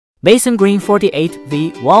Basengreen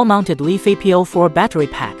 48V Wall-Mounted LiFePO4 Battery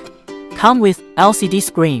Pack. Come with LCD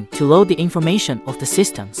screen to load the information of the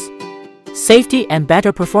systems. Safety and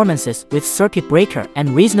better performances with circuit breaker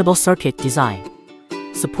and reasonable circuit design.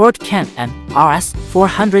 Support CAN and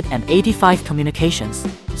RS485 communications,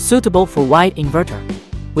 suitable for wide inverter,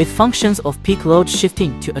 with functions of peak load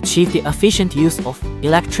shifting to achieve the efficient use of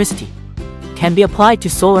electricity. Can be applied to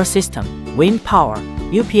solar system, wind power,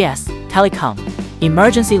 UPS, telecom,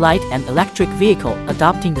 emergency light and electric vehicle,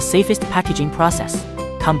 adopting the safest packaging process,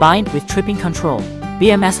 combined with tripping control,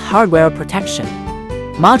 BMS hardware protection.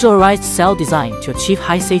 Modularized cell design to achieve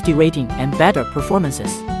high safety rating and better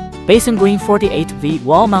performances. Basengreen 48V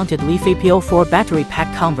Wall-Mounted LiFePO4 Battery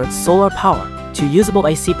Pack converts solar power to usable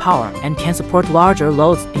AC power and can support larger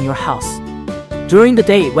loads in your house. During the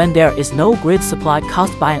day when there is no grid supply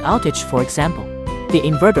caused by an outage, for example, the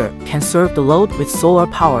inverter can serve the load with solar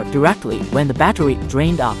power directly when the battery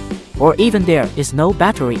drained up, or even there is no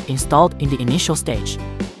battery installed in the initial stage.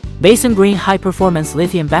 Basengreen high-performance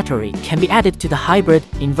lithium battery can be added to the hybrid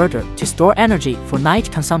inverter to store energy for night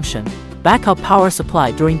consumption, backup power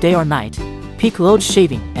supply during day or night, peak load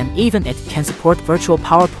shaving, and even it can support virtual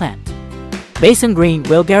power plant. Basengreen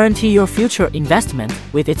will guarantee your future investment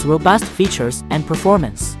with its robust features and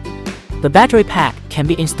performance. The battery pack can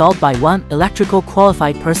be installed by one electrical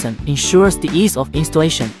qualified person, ensures the ease of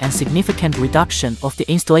installation and significant reduction of the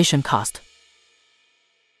installation cost.